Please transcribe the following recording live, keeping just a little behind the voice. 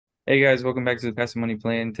Hey guys, welcome back to the Passive Money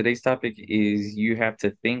Plan. Today's topic is you have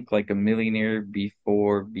to think like a millionaire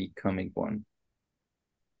before becoming one.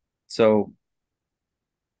 So,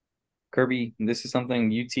 Kirby, this is something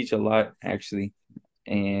you teach a lot actually,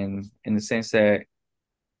 and in the sense that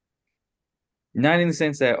not in the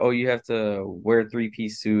sense that you have to wear a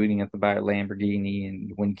three-piece suit and you have to buy a Lamborghini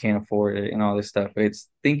and when you can't afford it and all this stuff. It's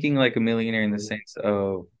thinking like a millionaire in the sense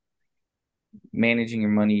of managing your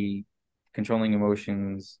money, controlling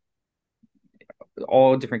emotions,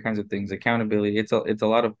 all different kinds of things, accountability. It's a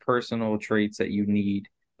lot of personal traits that you need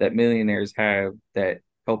that millionaires have that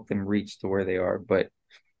help them reach to where they are. But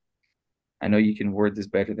I know you can word this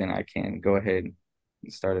better than I can. Go ahead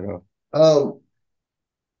and start it off. Um,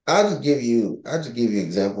 I'll just give you an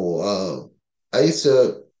example. I used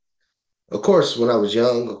to, of course, when I was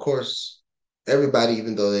young, of course, everybody,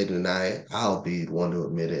 even though they deny it, I'll be the one to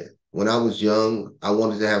admit it. When I was young, I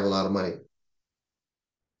wanted to have a lot of money.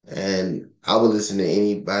 And I would listen to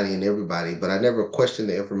anybody and everybody, but I never questioned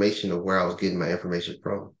the information of where I was getting my information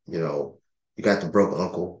from. You got the broke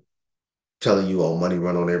uncle telling you, oh, money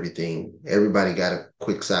run on everything. Everybody got a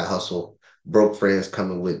quick side hustle. Broke friends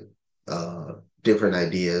coming with uh, different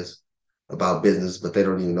ideas about business, but they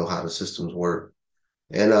don't even know how the systems work.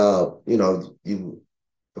 And you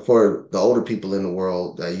for the older people in the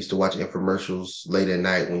world, I used to watch infomercials late at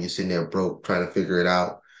night when you're sitting there broke trying to figure it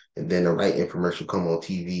out. And then the right infomercial come on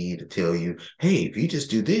TV to tell you, hey, if you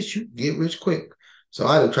just do this, you can get rich quick. So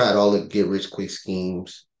I done tried all the get rich quick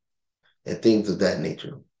schemes and things of that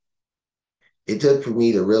nature. It took for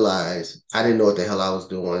me to realize I didn't know what the hell I was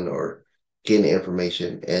doing or getting the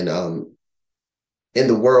information. And in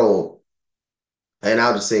the world, and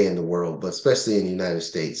I'll just say in the world, but especially in the United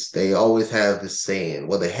States, they always have this saying.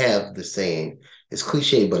 Well, they have the saying. It's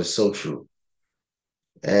cliche, but it's so true.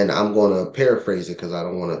 And I'm going to paraphrase it because I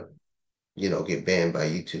don't want to, get banned by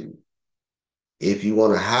YouTube. If you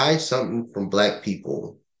want to hide something from Black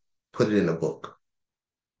people, put it in a book.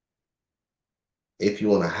 If you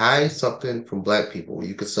want to hide something from Black people,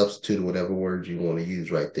 you can substitute whatever word you want to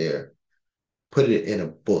use right there. Put it in a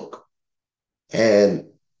book. And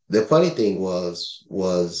the funny thing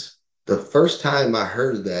was the first time I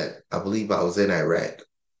heard that, I believe I was in Iraq.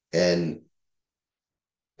 And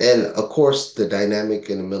and of course the dynamic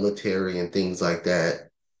in the military and things like that,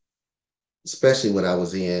 especially when I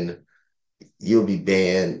was in, you'll be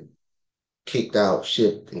banned, kicked out,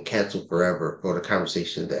 shipped, and canceled forever for the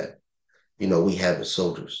conversation that, we have as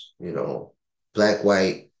soldiers, black,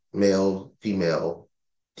 white, male, female,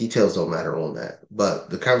 details don't matter on that. But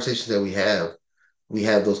the conversations that we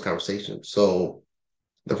have those conversations. So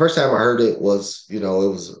the first time I heard it was, it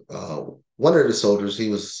was one of the soldiers. He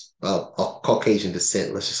was of Caucasian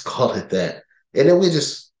descent. Let's just call it that. And then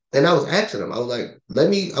and I was asking him. I was like, I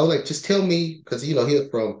was like, just tell me, because he was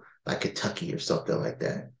from like Kentucky or something like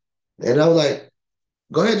that. And I was like,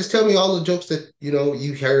 go ahead, just tell me all the jokes that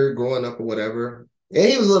you heard growing up or whatever. And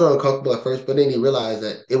he was a little uncomfortable at first, but then he realized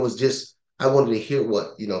that it was just I wanted to hear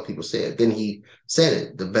what people said. Then he said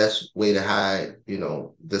it the best way to hide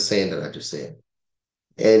the saying that I just said.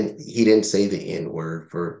 And he didn't say the N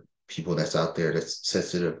word for people that's out there that's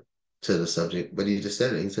sensitive to the subject, but he just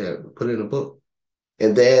said it. He said, put it in a book.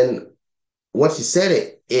 And then once he said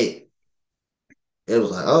it, it was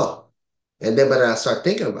like, oh. And then but I started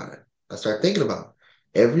thinking about it. I started thinking about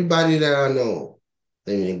everybody that I know,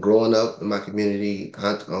 I mean, growing up in my community,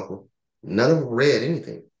 aunt, uncle, none of them read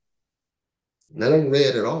anything. None of them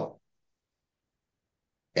read at all.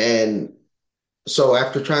 And so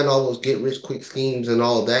after trying all those get rich quick schemes and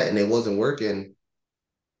all of that, and it wasn't working,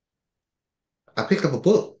 I picked up a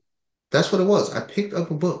book. That's what it was. I picked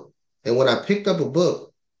up a book. And when I picked up a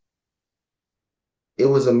book, it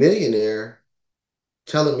was a millionaire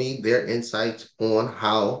telling me their insights on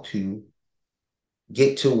how to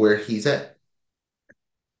get to where he's at.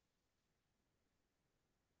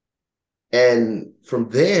 And from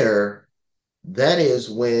there, that is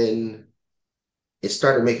when it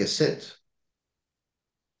started making sense.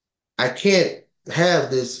 I can't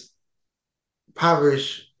have this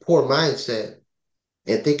impoverished, poor mindset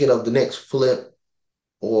and thinking of the next flip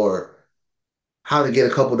or how to get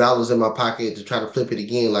a couple dollars in my pocket to try to flip it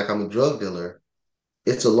again like I'm a drug dealer.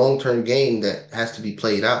 It's a long-term game that has to be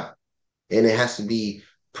played out. And it has to be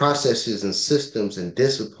processes and systems and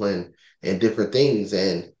discipline and different things.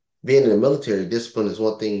 And being in the military, discipline is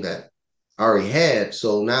one thing that I already had.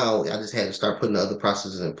 So now I just had to start putting the other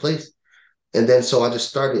processes in place. And then so I just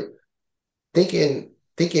started thinking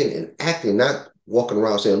and acting, not walking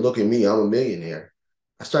around saying, look at me, I'm a millionaire.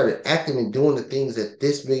 I started acting and doing the things that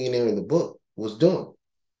this millionaire in the book was doing.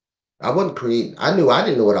 I wasn't creating. I knew I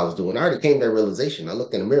didn't know what I was doing. I already came to that realization. I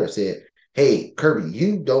looked in the mirror and said, "Hey, Kirby,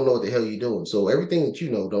 you don't know what the hell you're doing. So everything that you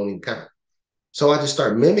know don't even count." So I just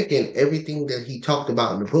started mimicking everything that he talked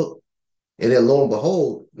about in the book. And then lo and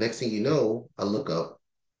behold, next thing you know, I look up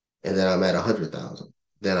and then I'm at 100,000.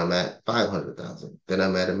 Then I'm at 500,000. Then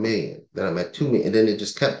I'm at 1 million. Then I'm at 2 million. And then it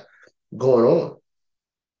just kept going on.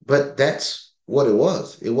 But that's what it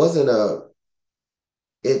was. It wasn't a,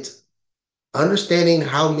 it's understanding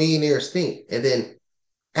how millionaires think and then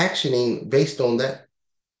actioning based on that.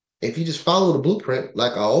 If you just follow the blueprint,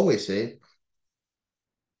 like I always say,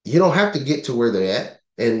 you don't have to get to where they're at.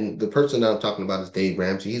 And the person that I'm talking about is Dave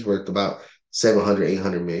Ramsey. He's worth about 700,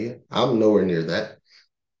 800 million. I'm nowhere near that.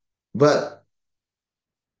 But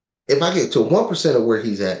if I get to 1% of where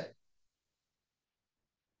he's at,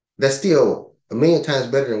 that's still a million times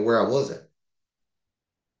better than where I was at.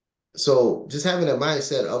 So just having that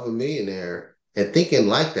mindset of a millionaire and thinking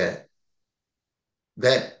like that,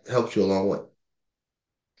 that helps you a long way.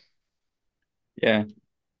 Yeah,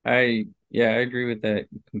 I agree with that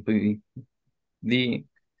completely. The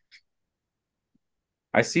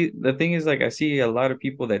I see the thing is like I see a lot of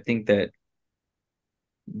people that think that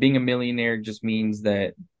being a millionaire just means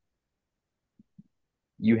that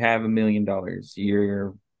you have $1 million.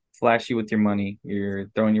 You're flashy with your money. You're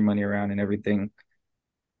throwing your money around and everything.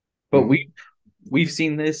 But Mhm. we've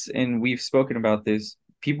seen this and we've spoken about this.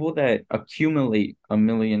 People that accumulate $1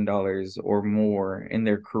 million or more in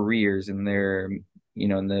their careers, in their,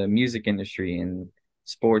 in the music industry and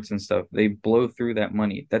sports and stuff, they blow through that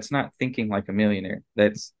money. That's not thinking like a millionaire.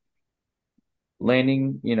 That's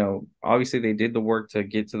landing, obviously they did the work to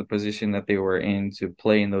get to the position that they were in to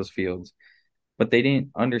play in those fields, but they didn't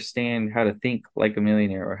understand how to think like a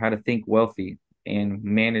millionaire or how to think wealthy and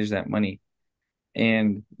manage that money.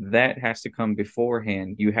 And that has to come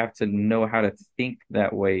beforehand. You have to know how to think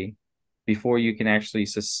that way before you can actually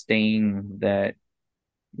sustain that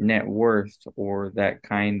net worth or that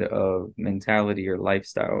kind of mentality or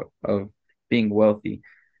lifestyle of being wealthy.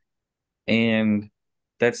 And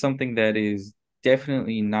that's something that is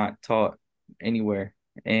definitely not taught anywhere.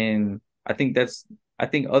 And I think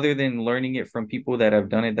other than learning it from people that have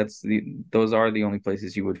done it, those are the only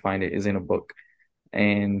places you would find it is in a book.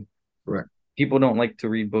 And Right. people don't like to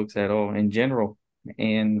read books at all in general.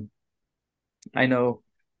 And I know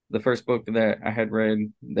the first book that I had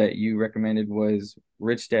read that you recommended was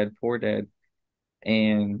Rich Dad Poor Dad.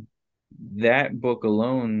 And that book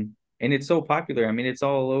alone, and it's so popular. I mean, it's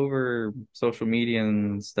all over social media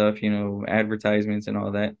and stuff, advertisements and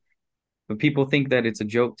all that. But people think that it's a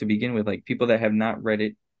joke to begin with. Like people that have not read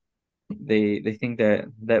it, they think that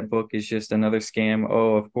that book is just another scam.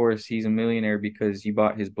 Oh, of course, he's a millionaire because you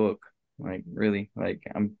bought his book. Like really, like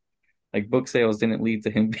I'm like book sales didn't lead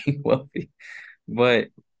to him being wealthy. But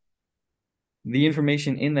the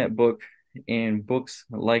information in that book and books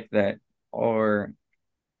like that are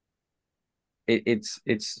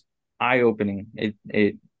it's eye opening.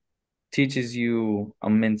 It teaches you a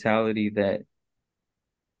mentality that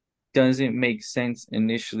doesn't make sense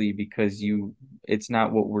initially because it's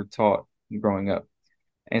not what we're taught growing up.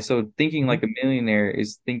 And so thinking like Mhm. a millionaire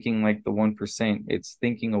is thinking like the 1%. It's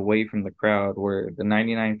thinking away from the crowd where the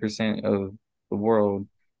 99% of the world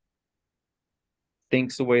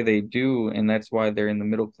thinks the way they do, and that's why they're in the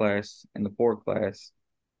middle class and the poor class.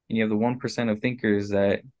 And you have the 1% of thinkers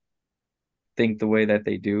that think the way that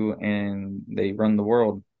they do and they run the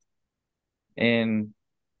world. And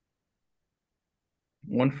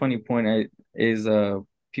one funny point is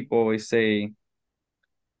people always say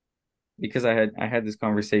because I had this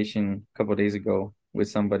conversation a couple of days ago with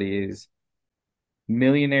somebody is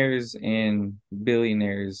millionaires and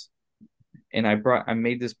billionaires, and I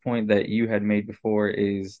made this point that you had made before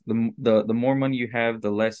is the more money you have,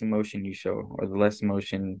 the less emotion you show or the less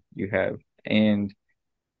emotion you have. And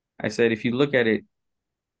I said if you look at it,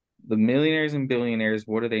 the millionaires and billionaires,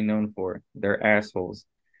 what are they known for? They're assholes.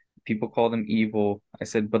 People call them evil. I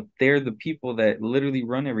said, but they're the people that literally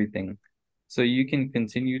run everything. So you can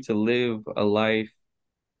continue to live a life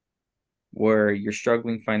where you're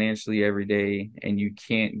struggling financially every day and you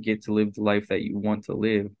can't get to live the life that you want to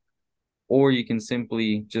live, or you can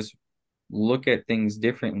simply just look at things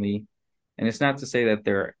differently. And it's not to say that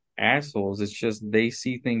they're assholes, it's just they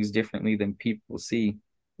see things differently than people see,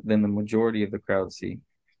 than the majority of the crowd see.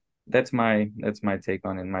 That's my take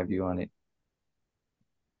on it, my view on it.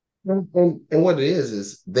 And what it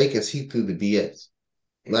is they can see through the BS.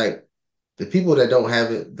 Like the people that don't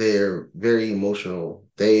have it, they're very emotional.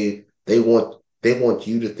 They want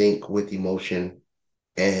you to think with emotion,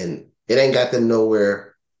 and it ain't got them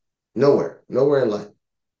nowhere in life.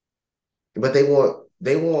 But they want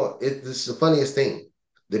they want it. This is the funniest thing.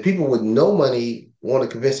 The people with no money want to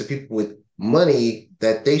convince the people with money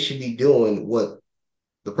that they should be doing what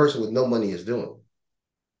the person with no money is doing.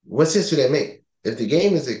 What sense do that make? If the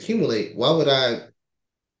game is accumulate, why would I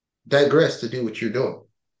digress to do what you're doing?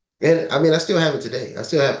 And I mean, I still have it today. I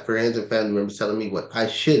still have friends and family members telling me what I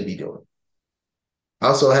should be doing. I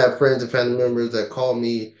also have friends and family members that call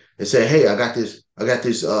me and say, "Hey, I got this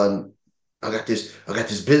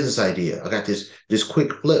business idea. I got this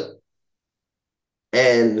quick flip."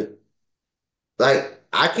 And like,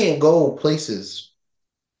 I can't go places.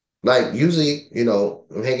 Like, usually,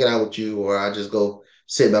 I'm hanging out with you, or I just go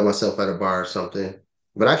sit by myself at a bar or something.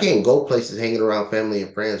 But I can't go places hanging around family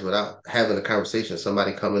and friends without having a conversation.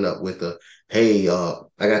 Somebody coming up with a, "Hey, I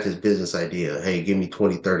got this business idea. Hey, give me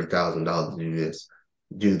 20, $30,000 to do this,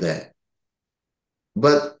 do that."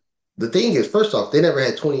 But the thing is, first off, they never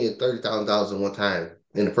had 20 and $30,000 in one time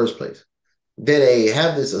in the first place. Then they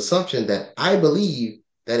have this assumption that I believe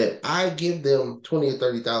that if I give them 20 or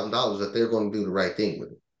 $30,000, that they're going to do the right thing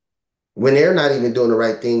with it. When they're not even doing the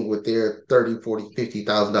right thing with their 30, 40,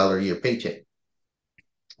 $50,000 a year paycheck.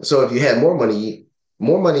 So if you had more money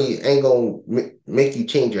ain't gonna make you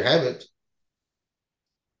change your habits.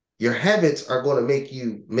 Your habits are going to make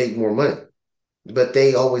you make more money. But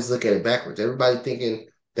they always look at it backwards. Everybody thinking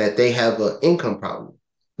that they have an income problem.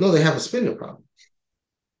 No, they have a spending problem.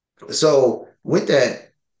 So with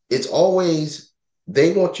that, it's always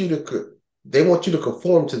they want you to they want you to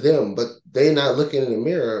conform to them, but they're not looking in the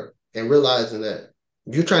mirror and realizing that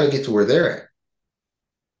you're trying to get to where they're at.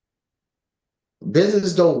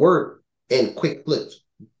 Business don't work in quick flips.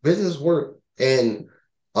 Business work in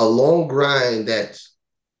a long grind that's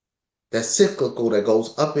cyclical, that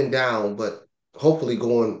goes up and down, but hopefully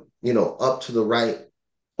going, up to the right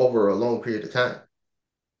over a long period of time.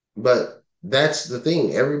 But that's the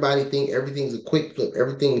thing. Everybody think everything's a quick flip,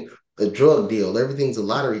 everything a drug deal, everything's a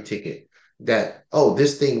lottery ticket. That, oh,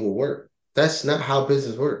 this thing will work. That's not how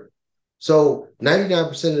business works. So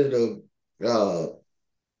 99% of the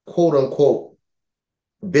quote unquote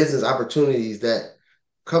business opportunities that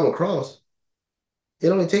come across, it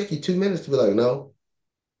only takes you 2 minutes to be like, no.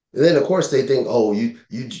 And then of course they think, oh, you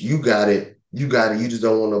got it, you got it. You just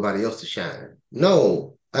don't want nobody else to shine.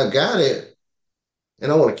 No, I got it,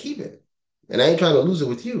 and I want to keep it, and I ain't trying to lose it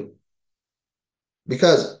with you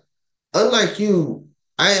because unlike you,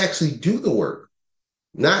 I actually do the work,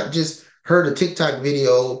 not just heard a TikTok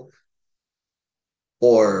video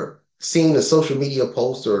or seen a social media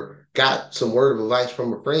post or got some word of advice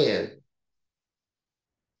from a friend.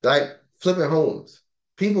 Like flipping homes,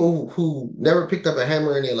 people who never picked up a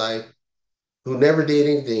hammer in their life, who never did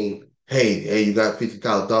anything. Hey, you got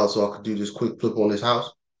 $50,000 so I could do this quick flip on this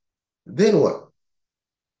house. Then what?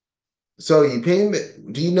 So you pay me.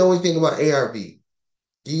 Do you know anything about ARV?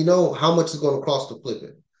 Do you know how much it's going to cost to flip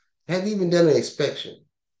it? Have you even done an inspection?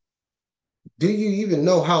 Do you even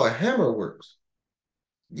know how a hammer works?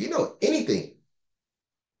 Do you know anything?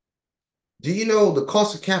 Do you know the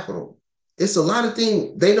cost of capital? It's a lot of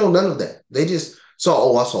things. They know none of that. They just saw,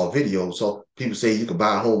 oh, I saw a video. So people say you can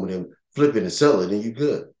buy a home and then flip it and sell it and you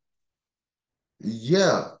good.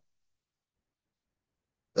 Yeah.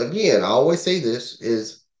 Again, I always say this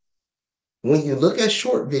is when you look at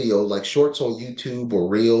short videos, like shorts on YouTube or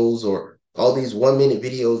reels or all these 1 minute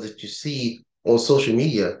videos that you see on social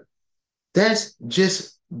media, that's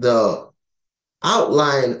just the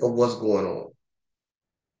outline of what's going on.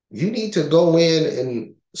 You need to go in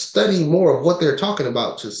and study more of what they're talking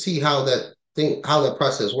about to see how that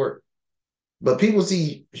process works. But people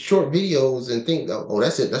see short videos and think, oh,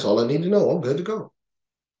 that's it. That's all I need to know. I'm good to go.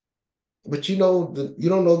 But you don't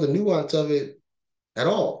know the nuance of it at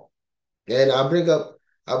all. And I bring up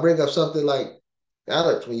something like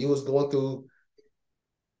Alex, when you was going through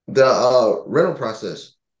the rental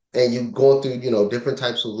process and you going through, different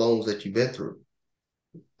types of loans that you've been through.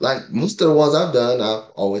 Like most of the ones I've done,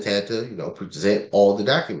 I've always had to, present all the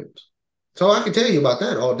documents. So I can tell you about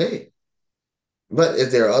that all day. But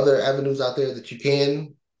is there other avenues out there that you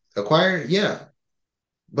can acquire? Yeah.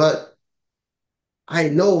 But I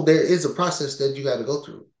know there is a process that you got to go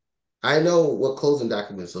through. I know what closing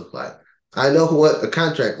documents look like. I know what a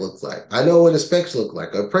contract looks like. I know what inspections look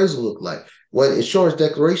like, appraisal look like, what insurance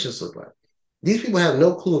declarations look like. These people have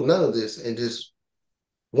no clue of none of this and just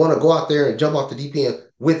want to go out there and jump off the deep end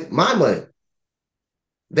with my money.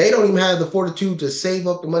 They don't even have the fortitude to save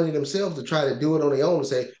up the money themselves to try to do it on their own and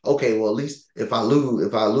say, okay, well, at least if I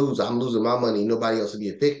lose, I'm losing my money. Nobody else will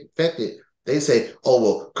be affected. They say, oh,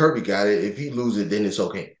 well, Kirby got it. If he loses it, then it's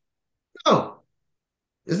okay. No,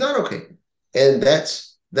 it's not okay. And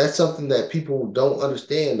that's something that people don't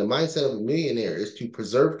understand. The mindset of a millionaire is to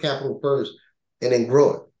preserve capital first and then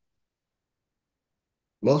grow it.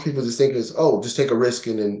 Most people just think it's, oh, just take a risk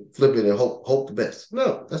and then flip it and hope the best.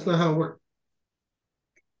 No, that's not how it works.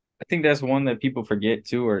 I think that's one that people forget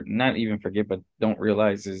too, or not even forget, but don't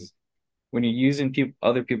realize is when you're using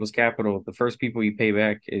other people's capital, the first people you pay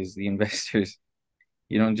back is the investors.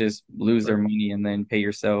 You don't just lose their Right. money and then pay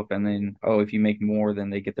yourself, and then, oh, if you make more, then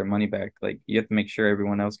they get their money back. Like you have to make sure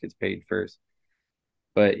everyone else gets paid first.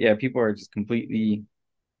 But yeah, people are just completely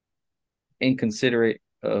inconsiderate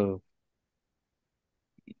of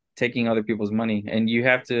taking other people's money, and you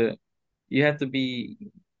have to be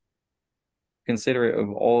considerate of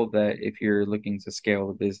all of that if you're looking to scale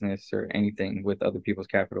the business or anything with other people's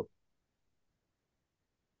capital.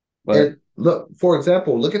 But And look, for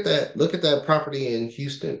example, look at that property in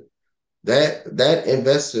Houston. That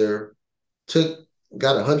investor took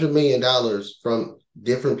got $100 million from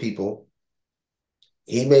different people.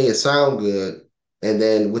 He made it sound good, and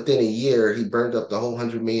then within a year, he burned up the whole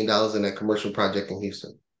 $100 million in that commercial project in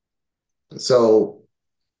Houston. So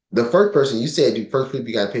the first person you said you first people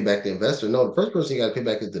you got to pay back the investor. No, the first person you got to pay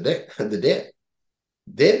back is the debt, the debt.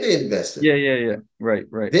 Then the investor. yeah, yeah, yeah. Right,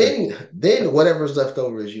 right, right. Then whatever's left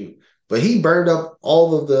over is you. But he burned up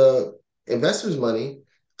all of the investors' money,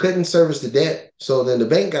 couldn't service the debt, so then the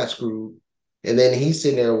bank got screwed, and then he's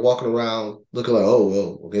sitting there walking around looking like, oh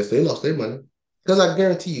well, I guess they lost their money. Because I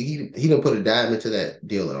guarantee you, he didn't put a dime into that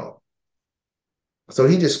deal at all. So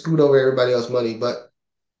he just screwed over everybody else's money. But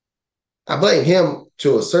I blame him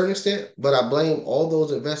to a certain extent, but I blame all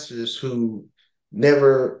those investors who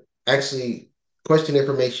never actually questioned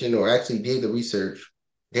information or actually did the research.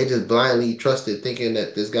 They just blindly trusted, thinking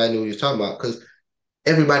that this guy knew what he was talking about because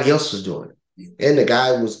everybody else was doing it. And the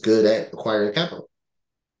guy was good at acquiring capital.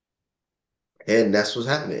 And that's what's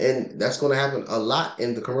happening. And that's going to happen a lot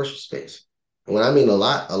in the commercial space. And when I mean a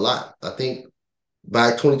lot, a lot. I think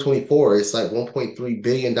by 2024, it's like $1.3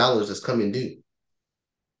 billion that's coming due.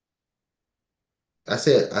 I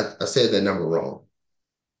said that number wrong.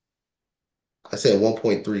 I said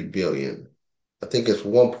 1.3 billion. I think it's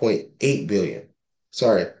 1.8 billion.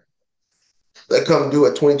 Sorry. That come due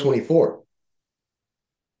at 2024.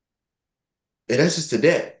 And that's just the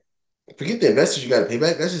debt. Forget the investors you got to pay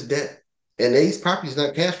back. That's just debt. And these properties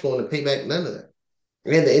not cash flowing to pay back none of that.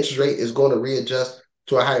 And the interest rate is going to readjust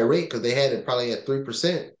to a higher rate because they had it probably at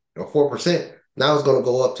 3% or 4%. Now it's going to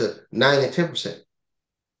go up to 9 and 10%.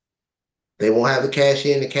 They won't have the cash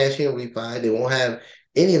in refi. They won't have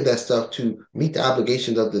any of that stuff to meet the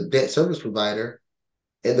obligations of the debt service provider.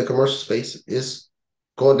 In the commercial space is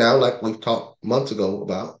going down like we've talked months ago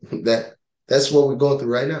about that. That's what we're going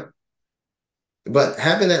through right now. But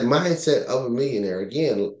having that mindset of a millionaire,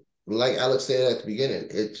 again, like Alex said at the beginning,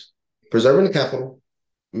 it's preserving the capital,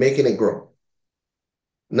 making it grow,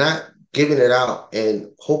 not giving it out and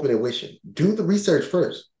hoping and wishing. Do the research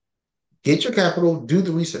first. Get your capital, do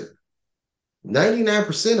the research.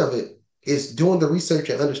 99% of it is doing the research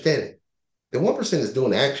and understanding. The 1% is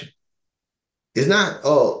doing the action. It's not,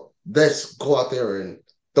 oh, let's go out there and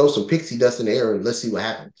throw some pixie dust in the air and let's see what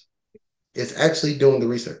happens. It's actually doing the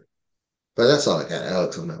research. But that's all I got,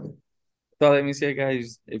 Alex, on that one. So let me say,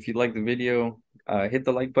 guys, if you like the video, hit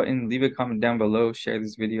the like button, leave a comment down below, share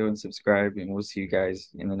this video, and subscribe, and we'll see you guys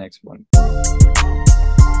in the next one.